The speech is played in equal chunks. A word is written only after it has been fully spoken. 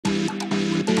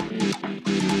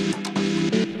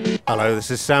Hello,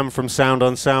 this is Sam from Sound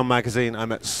on Sound magazine.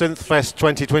 I'm at SynthFest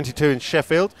 2022 in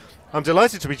Sheffield. I'm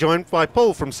delighted to be joined by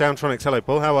Paul from Soundtronics. Hello,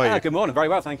 Paul. How are you? Good morning. Very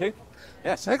well, thank you.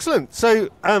 Yes. Excellent. So,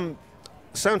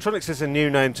 Soundtronics is a new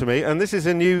name to me, and this is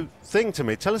a new thing to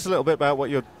me. Tell us a little bit about what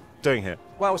you're doing here.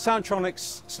 Well,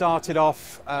 Soundtronics started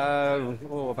off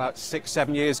about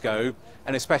 6-7 years ago,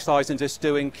 and it specialised in just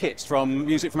doing kits from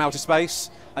music from outer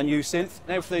space and new synth.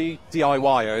 Now for the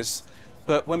DIYers,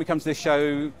 but when we come to this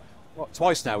show,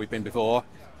 twice now we've been before,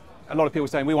 a lot of people are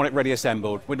saying we want it ready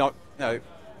assembled. We're not, we've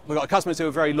got customers who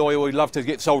are very loyal, who love to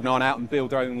get soldering on out and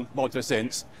build their own modular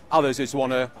synths. Others just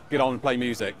want to get on and play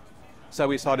music. So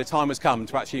we decided time has come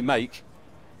to actually make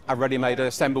a ready-made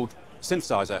assembled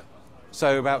synthesizer.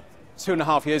 So about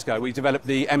 2.5 years ago, we developed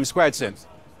the M² synth,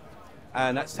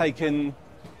 and that's taken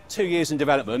 2 years in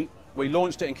development. We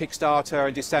launched it in Kickstarter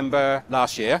in December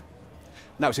last year,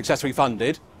 and that was successfully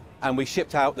funded. And we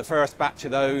shipped out the first batch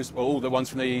of those, well, all the ones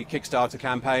from the Kickstarter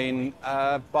campaign,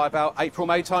 by about April,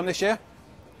 May time this year.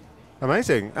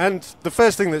 Amazing. And the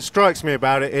first thing that strikes me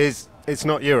about it is it's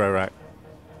not Eurorack.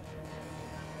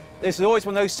 This is always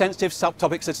one of those sensitive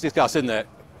subtopics to discuss, isn't it?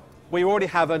 We already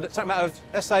have a certain amount of,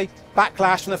 let's say,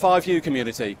 backlash from the 5U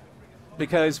community,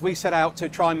 because we set out to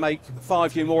try and make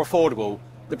 5U more affordable.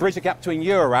 The bridge the gap between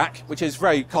Eurorack, which is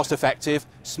very cost-effective,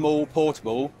 small,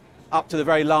 portable, up to the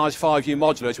very large 5U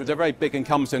modulars, which are very big and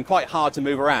cumbersome, quite hard to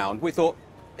move around. We thought,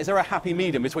 is there a happy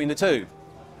medium between the two?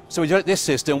 So we developed this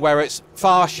system where it's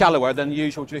far shallower than the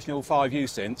usual traditional 5U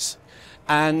synths,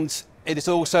 and it is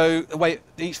also the way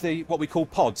what we call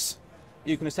pods.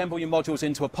 You can assemble your modules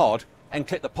into a pod and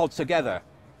clip the pods together.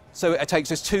 So it takes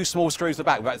just 2 small screws at the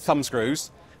back, about thumb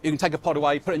screws. You can take a pod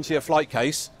away, put it into your flight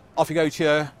case, off you go to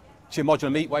your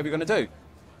modular meet, whatever you're going to do.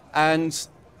 And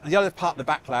the other part of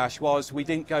the backlash was we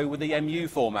didn't go with the MU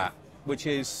format, which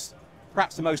is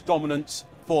perhaps the most dominant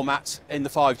format in the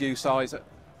 5U size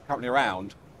currently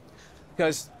around.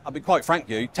 Because I'll be quite frank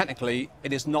with you, technically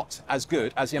it is not as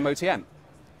good as the MOTM.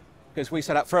 Because we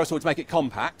set out first of all to make it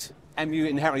compact. MU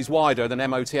inherently is wider than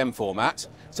MOTM format,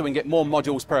 so we can get more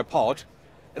modules per pod.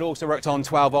 It also worked on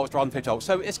 12 volts rather than 50 volts,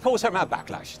 so it's caused a certain amount of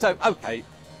backlash. So, okay,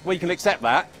 we can accept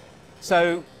that.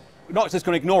 So, we're not just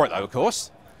going to ignore it though, of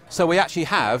course. So we actually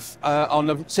have, on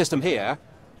the system here,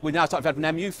 we now start developing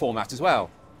an MU format as well.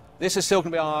 This is still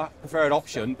going to be our preferred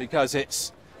option because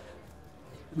it's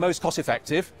most cost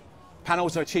effective,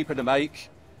 panels are cheaper to make,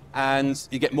 and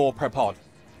you get more per pod.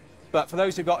 But for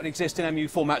those who've got an existing MU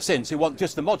format synths who want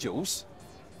just the modules,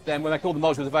 then we'll make all the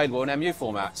modules available in MU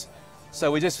formats.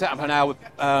 So we just set up now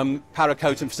powder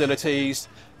coating facilities,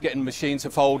 getting machines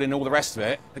to fold in, all the rest of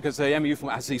it, because the MU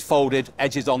format has these folded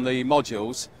edges on the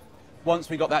modules.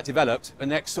 Once we got that developed, the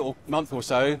next sort of month or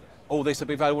so, all this will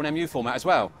be available in MU format as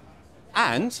well.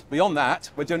 And beyond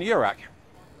that, we're doing a Eurorack.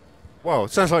 Well,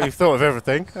 it sounds like you've thought of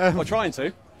everything. We're trying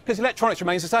to, because electronics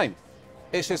remains the same.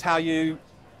 It's just how you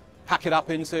package it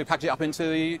up into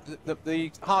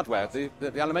the hardware,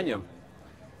 the aluminium.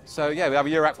 So yeah, we have a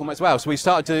Eurorack format as well. So we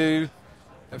started to,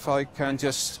 if I can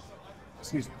just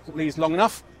excuse these long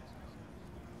enough.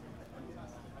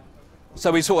 So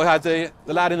we sort of had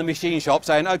the lad in the machine shop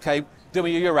saying, okay, do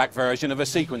me a Eurorack version of a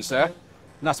sequencer, and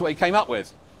that's what he came up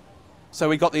with. So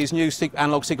we got these new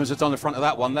analog sequencers on the front of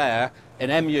that one there, in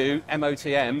MU,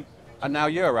 MOTM, and now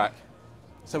Eurorack.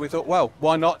 So we thought, well,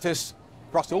 why not just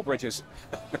cross all bridges?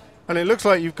 And it looks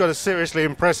like you've got a seriously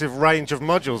impressive range of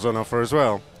modules on offer as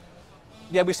well.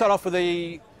 Yeah, we start off with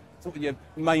your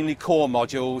mainly core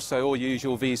modules, so all your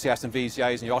usual VCS and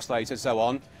VCAs and your oscillators and so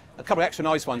on. A couple of extra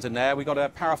nice ones in there. We've got a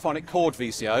paraphonic chord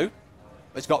VCO.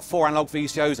 It's got 4 analog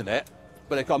VCOs in it,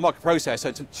 but it's got a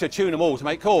microprocessor to tune them all to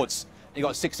make chords. You've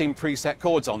got 16 preset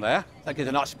chords on there. That gives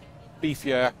a much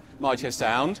beefier, mightier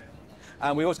sound.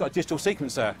 And we also got a digital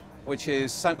sequencer, which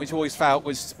is something which you always felt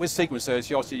with sequencers.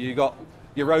 You've got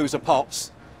your rows of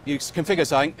pops. You configure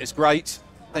something, it's great.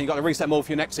 Then you've got to reset more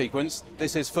for your next sequence.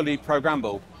 This is fully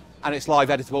programmable, and it's live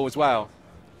editable as well.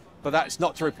 But that's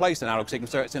not to replace an analog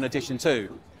sequencer, it's in addition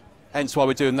to. Hence why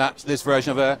we're doing this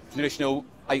version of a traditional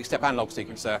 8-step analog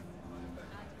sequencer.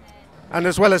 And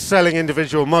as well as selling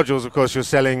individual modules, of course, you're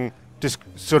selling just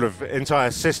sort of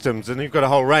entire systems, and you've got a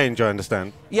whole range, I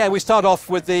understand. Yeah, we start off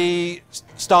with the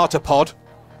starter pod,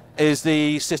 is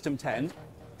the System 10,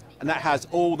 and that has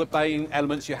all the main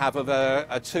elements you have of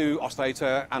a 2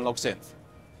 oscillator analog synth.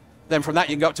 Then from that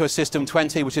you can go up to a System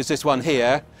 20, which is this one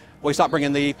here. We start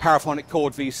bringing the paraphonic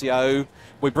chord VCO,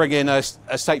 we bring in a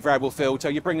state variable filter,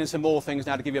 you bring in some more things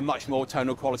now to give you much more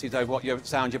tonal qualities over what your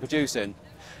sound you're producing.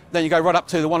 Then you go right up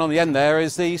to the one on the end there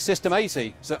is the System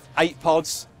 80. So 8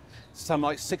 pods, some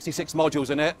like 66 modules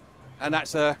in it, and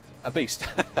that's a beast.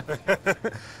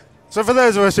 So for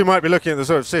those of us who might be looking at the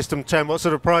sort of System 10, what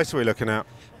sort of price are we looking at?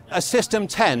 A System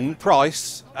 10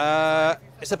 price,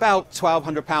 it's about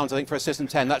 £1,200, I think, for a System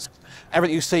 10. That's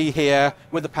everything you see here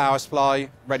with the power supply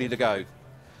ready to go.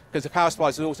 Because the power supply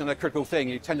is also a critical thing.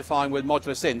 You tend to find with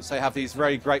modular synths, they have these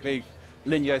very greatly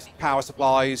linear power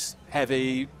supplies,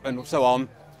 heavy, and so on.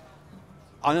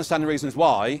 I understand the reasons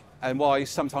why, and why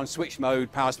sometimes switch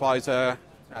mode power supplies are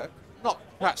not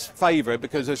perhaps favoured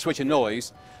because of switching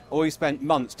noise. We spent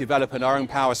months developing our own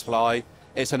power supply.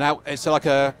 It's like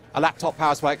a laptop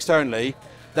power supply externally.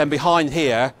 Then behind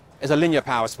here is a linear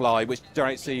power supply which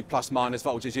generates the plus minus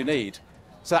voltages you need.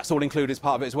 So that's all included as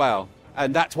part of it as well.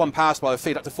 And that's one power supply will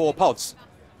feed up to 4 pods.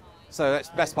 So that's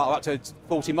the best part of up to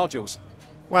 40 modules.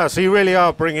 Wow, so you really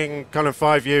are bringing kind of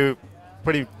 5U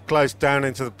pretty close down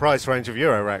into the price range of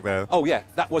Eurorack there. Oh yeah,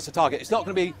 that was the target. It's not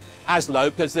going to be as low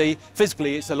because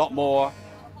physically it's a lot more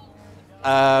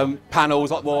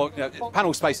panels, a lot more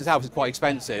panel space itself is quite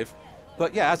expensive.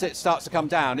 But yeah, as it starts to come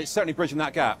down, it's certainly bridging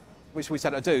that gap, which we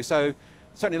set to do. So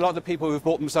certainly a lot of the people who've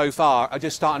bought them so far are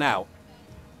just starting out.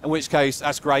 In which case,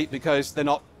 that's great because they're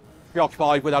not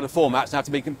preoccupied with other formats and have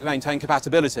to maintain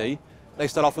compatibility. They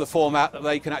start off with a format that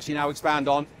they can actually now expand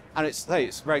on, and it's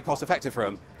very cost effective for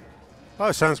them.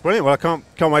 Oh, sounds brilliant. Well, I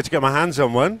can't wait to get my hands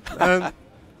on one.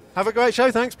 Have a great show.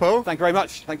 Thanks, Paul. Thank you very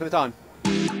much. Thank you for the time.